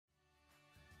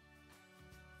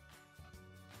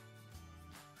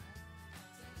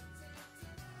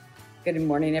Good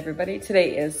morning, everybody.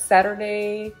 Today is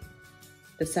Saturday,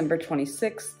 December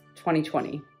 26th,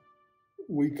 2020.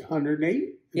 Week 108?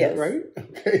 Is yes. that right?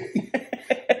 Okay.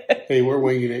 Hey, we're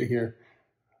winging it here.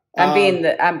 I'm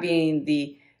being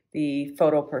the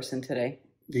photo person today.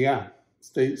 Yeah.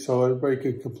 So everybody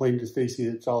can complain to Stacey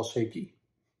it's all shaky.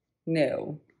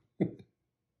 No.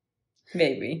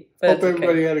 Maybe. But hope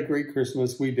everybody had a great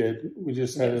Christmas. We did. We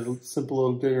just had a simple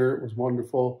little dinner. It was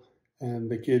wonderful.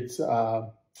 And the kids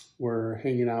were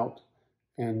hanging out.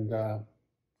 And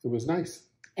it was nice.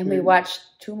 And we watched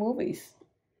 2 movies.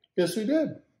 Yes, we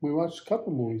did. We watched a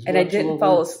couple movies. And I didn't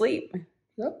fall asleep.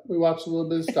 Yep. We watched a little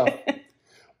bit of stuff.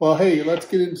 Well, hey, let's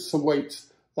get into some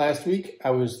weights. Last week,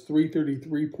 I was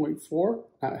 333.4.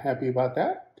 Not happy about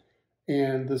that.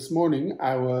 And this morning,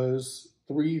 I was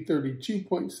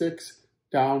 332.6,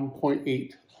 down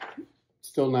 0.8.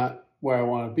 Still not where I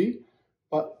want to be,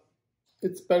 but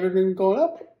it's better than going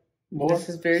up more. This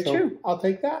is very true. I'll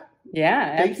take that.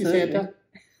 Yeah, Thank absolutely. you,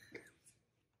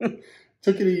 Santa.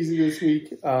 Took it easy this week.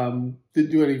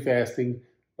 Didn't do any fasting,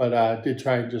 but did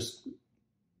try and just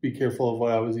be careful of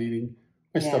what I was eating.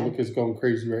 My stomach is going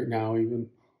crazy right now, even.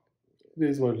 It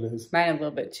is what it is. Mine a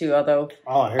little bit too, although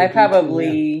I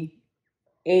probably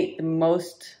ate the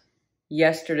most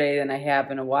yesterday than I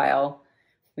have in a while.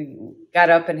 We got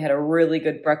up and had a really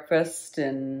good breakfast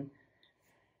and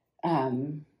a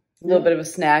little bit of a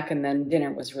snack, and then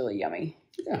dinner was really yummy.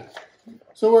 Yeah.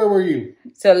 So where were you?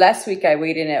 So last week I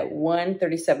weighed in at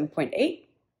 137.8,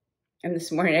 and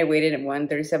this morning I weighed in at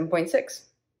 137.6.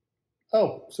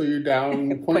 Oh, so you're down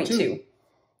 0.2.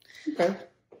 Okay.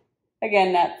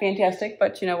 Again, not fantastic,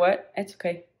 but you know what? It's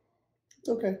okay. It's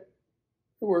okay.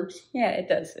 It works. Yeah, it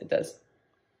does. It does.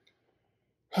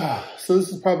 So this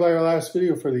is probably our last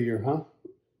video for the year, huh?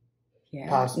 Yeah.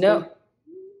 Possibly. No.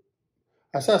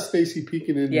 I saw Stacey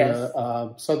peeking in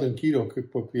the Southern Keto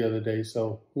cookbook the other day,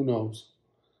 so who knows?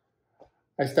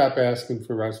 I stopped asking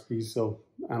for recipes, so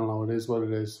I don't know. It is what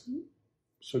it is.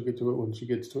 She'll get to it when she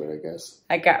gets to it, I guess.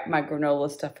 I got my granola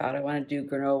stuff out. I want to do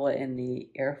granola in the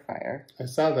air fryer. I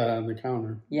saw that on the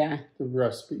counter. Yeah. The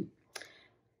recipe.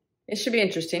 It should be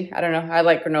interesting. I don't know. I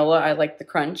like granola. I like the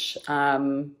crunch.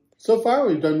 So far,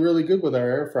 we've done really good with our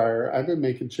air fryer. I've been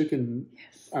making chicken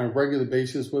on a regular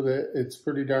basis with it. It's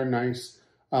pretty darn nice.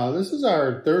 This is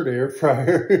our 3rd air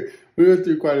fryer. We went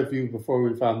through quite a few before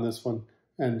we found this one.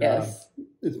 And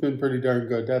it's been pretty darn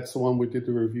good. That's the one we did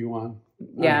the review on.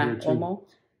 Yeah, Omo.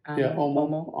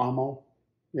 Omo.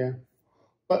 Yeah.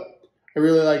 But I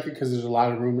really like it because there's a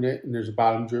lot of room in it, and there's a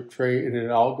bottom drip tray, and it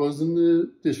all goes in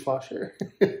the dishwasher.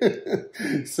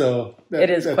 So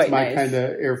that's quite my nice. kind of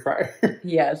air fryer.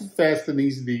 Yes. Fast and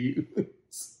easy to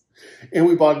use. And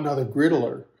we bought another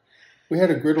Griddler. We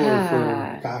had a Griddler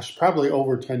for, gosh, probably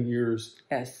over 10 years.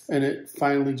 Yes. And it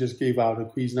finally just gave out a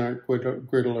Cuisinart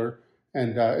Griddler.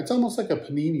 And it's almost like a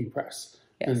panini press.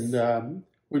 Yes. And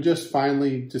we just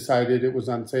finally decided it was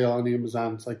on sale on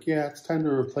Amazon. It's like, yeah, it's time to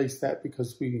replace that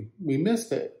because we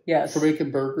missed it. Yes. For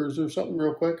making burgers or something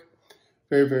real quick.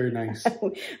 Very, very nice.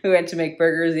 We went to make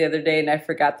burgers the other day, and I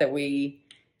forgot that we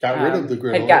got rid of the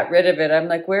Griddler. Had got rid of it. I'm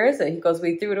like, where is it? He goes,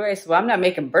 we threw it away. I said, well, I'm not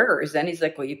making burgers. Then he's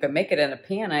like, well, you can make it in a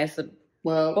pan. I said,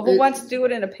 well, who wants to do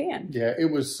it in a pan? Yeah, it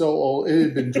was so old. It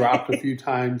had been dropped a few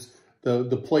times.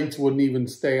 The plates wouldn't even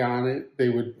stay on it. They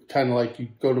would kind of like you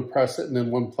go to press it, and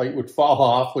then one plate would fall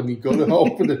off when you go to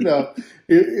open it up.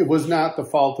 It was not the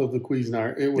fault of the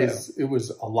Cuisinart. It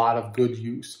was a lot of good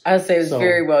use. I would say it was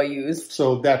very well used.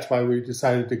 So that's why we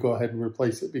decided to go ahead and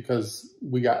replace it, because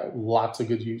we got lots of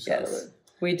good use out of it.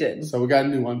 We did. So we got a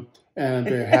new one, and I'm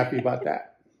very happy about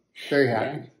that. Very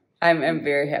happy. Yeah. I'm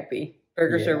very happy.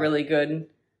 Burgers are really good.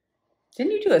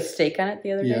 Didn't you do a steak on it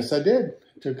the other day? Yes, I did.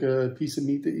 Took a piece of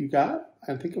meat that you got.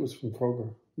 I think it was from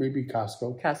Kroger, maybe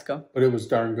Costco. But it was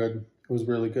darn good. It was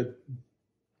really good.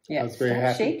 Yeah, I was very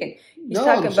happy. Shaking. He's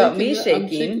talking about me shaking. I'm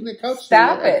shaking the couch.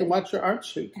 Stop so I can watch your arms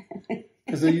shake.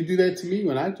 Because then you do that to me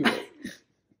when I do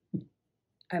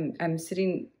it. I'm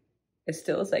sitting as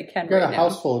still as I can right now. Got a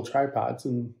house full of tripods,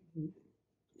 and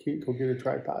can't go get a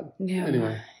tripod. No.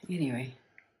 Anyway.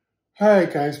 All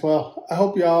right, guys. Well, I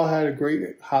hope you all had a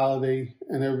great holiday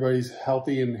and everybody's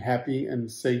healthy and happy and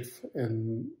safe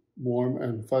and warm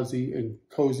and fuzzy and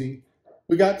cozy.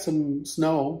 We got some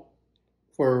snow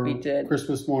for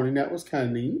Christmas morning. That was kind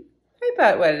of neat.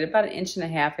 About an inch and a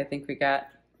half, I think we got.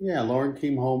 Yeah, Lauren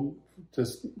came home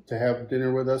just to have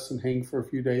dinner with us and hang for a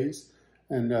few days.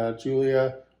 And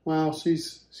Julia, well,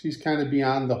 she's kind of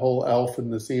beyond the whole elf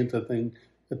and the Santa thing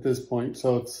at this point.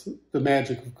 So it's the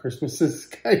magic of Christmas is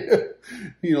kind of,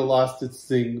 lost its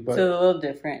zing. But it's a little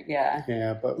different, yeah.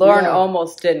 Yeah, but Lauren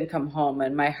almost didn't come home,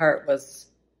 and my heart was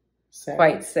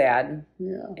quite sad.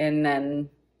 Yeah. And then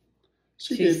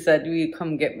she said, will you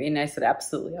come get me? And I said,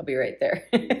 absolutely, I'll be right there.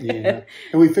 Yeah.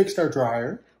 And we fixed our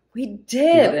dryer. We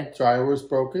did. Yep. Dryer was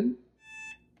broken.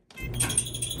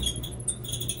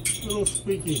 Little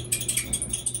squeaky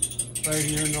right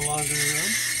here in the laundry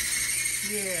room.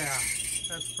 Yeah,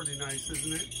 that's pretty nice,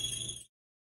 isn't it?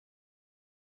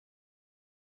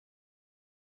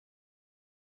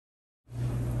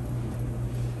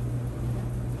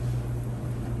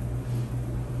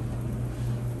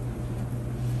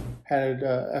 Had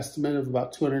an estimate of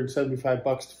about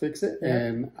 $275 to fix it,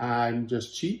 and I'm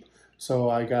just cheap. So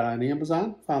I got on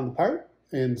Amazon, found the part,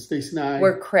 and Stacey and I...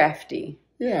 We're crafty.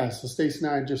 Yeah, so Stacey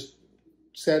and I just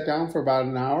sat down for about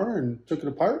an hour and took it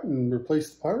apart and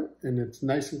replaced the part, and it's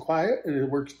nice and quiet, and it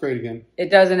works great again. It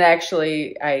doesn't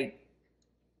actually... I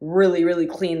really, really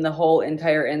cleaned the whole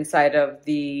entire inside of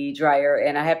the dryer,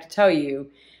 and I have to tell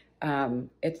you,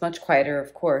 it's much quieter,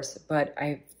 of course, but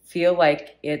I feel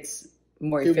like it's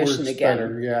more efficient again.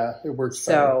 Better. Yeah, it works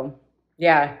better. So,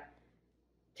 yeah,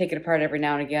 take it apart every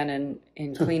now and again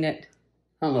and clean it.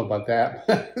 I don't know about that.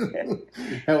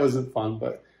 That wasn't fun,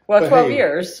 but 12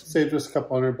 years saved us a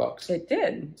couple $100. It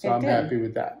did. So I'm happy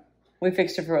with that. We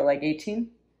fixed it for what, like 18?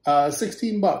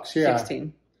 $16. Yeah,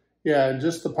 16. Yeah, and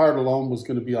just the part alone was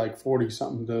going to be like 40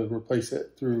 something to replace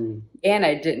it through. And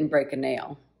I didn't break a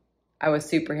nail. I was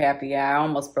super happy. I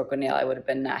almost broke a nail. I would have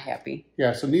been not happy.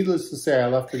 Yeah, so needless to say, I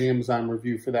left an Amazon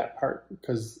review for that part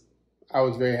because I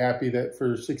was very happy that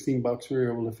for $16 we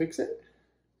were able to fix it.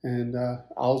 And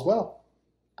all's well.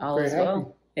 All's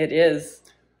well. It is.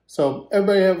 So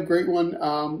everybody have a great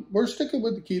one. We're sticking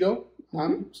with the keto.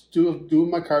 I'm doing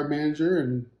my carb manager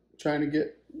and trying to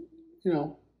get,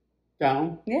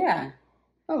 down. Yeah.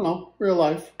 I don't know, real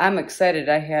life. I'm excited.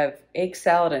 I have egg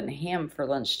salad and ham for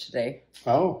lunch today.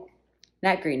 Oh.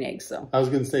 Not green eggs, though. I was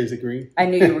going to say, is it green? I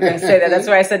knew you were going to say that. That's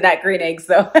why I said not green eggs,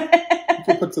 though. You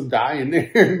can put some dye in there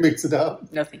and mix it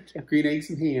up. No, thank you. Green eggs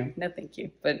and ham. No, thank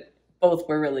you. But both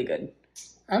were really good.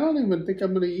 I don't even think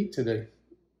I'm going to eat today.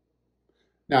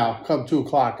 Now, come 2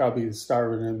 o'clock, I'll be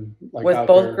starving and with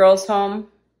both girls home,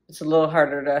 it's a little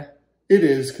harder to. It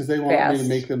is because they want me to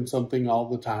make them something all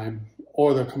the time,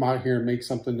 or they'll come out here and make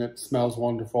something that smells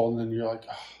wonderful, and then you're like,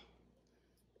 oh,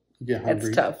 you get hungry.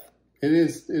 It's tough. It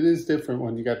is different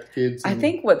when you got the kids. I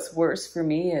think what's worse for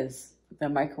me is the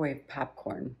microwave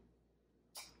popcorn.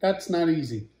 That's not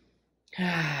easy. The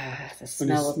smell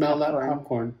when you smell popcorn. That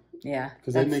popcorn. Yeah.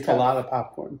 Because they make a lot of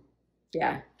popcorn.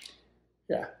 Yeah.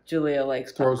 Yeah. Julia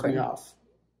likes popcorn. Throws me off.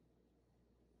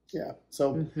 Yeah.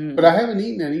 So, but I haven't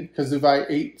eaten any because if I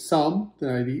ate some,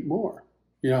 then I'd eat more.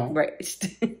 Right.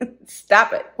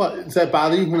 Stop it. What? Does that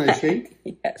bother you when I shake?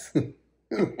 Yes.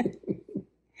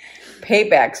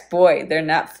 Paybacks, boy, they're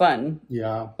not fun.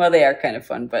 Yeah. Well, they are kind of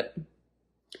fun, but.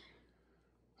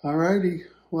 All righty.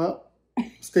 Well,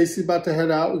 Stacey's about to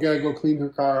head out. We got to go clean her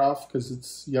car off because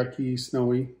it's yucky,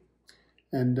 snowy.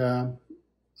 And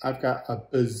I've got a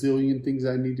bazillion things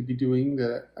I need to be doing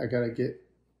that I got to get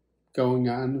going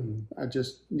on. And I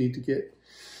just need to get,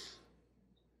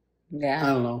 I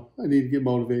don't know. I need to get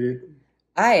motivated.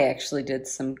 I actually did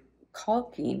some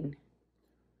caulking.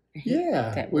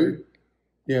 Yeah.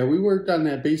 We worked on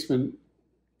that basement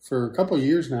for a couple of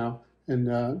years now.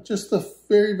 And just the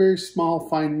very, very small,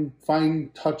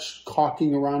 fine touch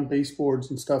caulking around baseboards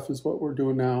and stuff is what we're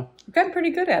doing now. You've gotten pretty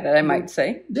good at it, I might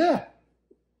say. Yeah.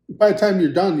 By the time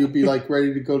you're done, you'll be like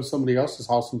ready to go to somebody else's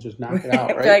house and just knock it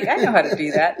out, right? Like, I know how to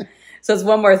do that. So it's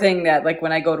one more thing that, like,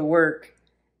 when I go to work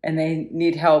and they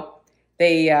need help,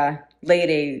 they laid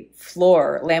a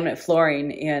laminate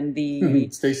flooring in the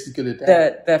Stacey's good at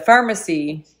that. The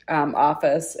pharmacy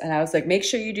office, and I was like, make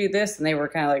sure you do this, and they were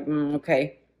kind of like,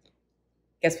 okay.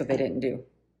 Guess what they didn't do?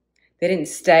 They didn't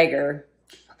stagger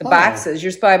the boxes.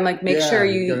 You're supposed to like make sure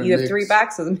you have 3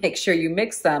 boxes and make sure you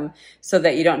mix them so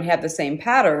that you don't have the same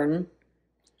pattern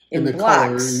in and the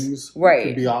blocks. Right.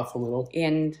 Could be off a little.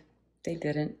 And they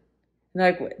didn't. And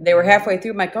like they were halfway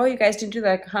through. I'm like, oh, you guys didn't do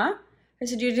that, huh? I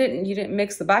said, you didn't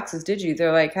mix the boxes, did you?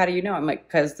 They're like, how do you know? I'm like,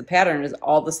 because the pattern is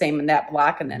all the same in that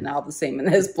block and then all the same in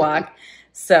this block.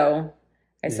 So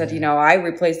I said, I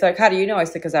replaced, like, how do you know? I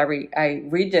said, because I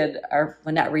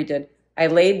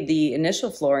laid the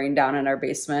initial flooring down in our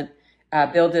basement.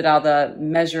 Bill did all the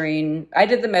measuring. I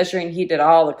did the measuring. He did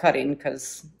all the cutting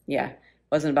because,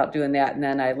 wasn't about doing that. And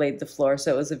then I laid the floor.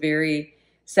 So it was a very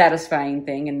satisfying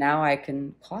thing. And now I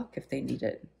can caulk if they need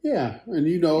it. Yeah. And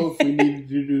if we needed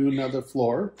to do another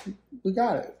floor, we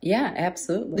got it. Yeah,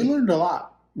 absolutely. We learned a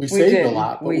lot. We saved a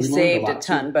lot. But we saved a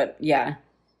ton, too. But yeah.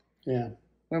 Yeah.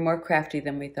 We're more crafty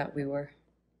than we thought we were.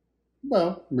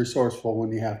 Well, resourceful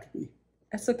when you have to be.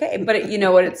 That's okay. But you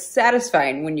know what? It's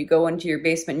satisfying when you go into your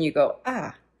basement and you go,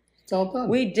 it's all done.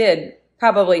 We did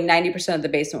probably 90% of the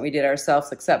basement we did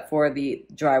ourselves except for the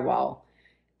drywall.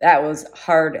 That was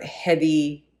hard,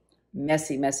 heavy,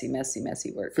 messy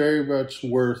work. Very much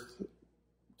worth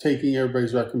taking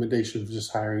everybody's recommendation of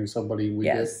just hiring somebody.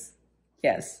 Yes.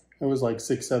 It was like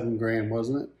 $6-7 grand,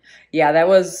 wasn't it? Yeah, that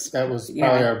was probably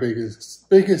our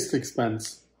biggest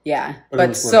expense. Yeah,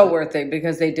 but so worth it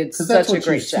because they did such a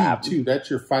great job. Too. That's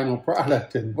your final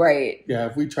product. And right. Yeah,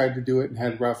 if we tried to do it and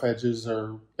had rough edges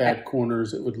or bad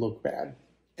corners, it would look bad.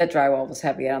 That drywall was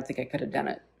heavy. I don't think I could have done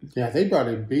it. Yeah, they brought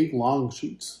in big, long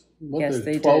sheets. Yes,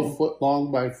 they 12 foot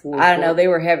long by 4 I don't know. They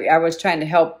were heavy. I was trying to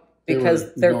help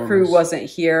because their crew wasn't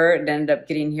here. It ended up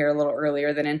getting here a little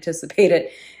earlier than anticipated.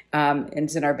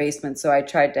 It's in our basement. So I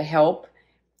tried to help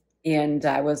and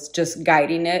I was just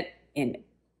guiding it and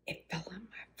it fell on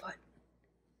my foot.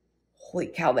 Holy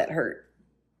cow, that hurt.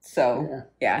 So,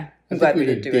 yeah. I'm glad we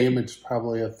did damage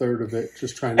probably a third of it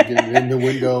just trying to get it in the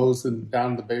windows and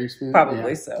down the basement.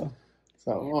 Probably so.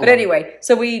 But anyway,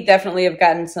 so we definitely have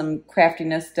gotten some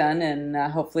craftiness done and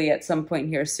hopefully at some point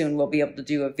here soon we'll be able to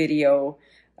do a video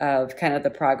of kind of the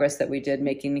progress that we did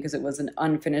making because it was an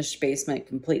unfinished basement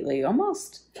completely,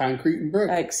 almost concrete and brick.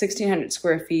 Like 1,600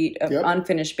 square feet of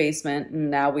unfinished basement.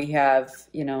 And now we have,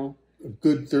 you know, a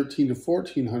good 1,300 to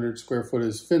 1,400 square foot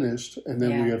is finished. And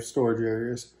then we have storage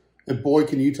areas. And boy,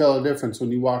 can you tell a difference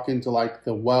when you walk into like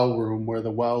the well room where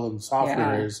the well and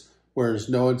softener is, where there's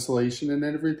no insulation and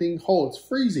everything. Oh, it's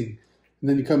freezing. And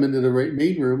then you come into the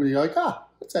main room and you're like,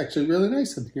 it's actually really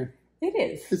nice in here. It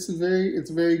is. It's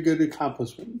a very good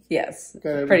accomplishment. Yes,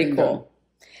 pretty cool. Done.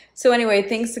 So anyway,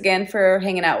 thanks again for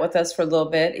hanging out with us for a little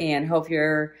bit and hope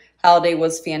your holiday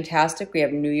was fantastic. We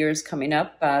have New Year's coming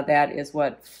up. That is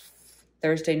what,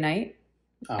 Thursday night,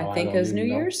 I think is New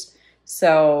Year's.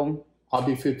 So I'll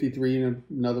be 53 in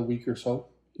another week or so.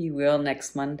 You will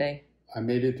next Monday. I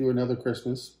made it through another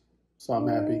Christmas, so I'm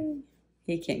happy.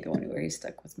 He can't go anywhere. He's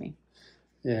stuck with me.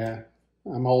 Yeah,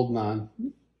 I'm holding on.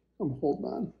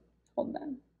 Hold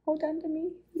on to me.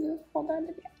 Yeah, hold on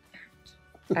to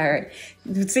me. All right.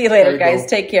 See you later, guys.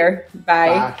 Take care.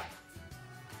 Bye.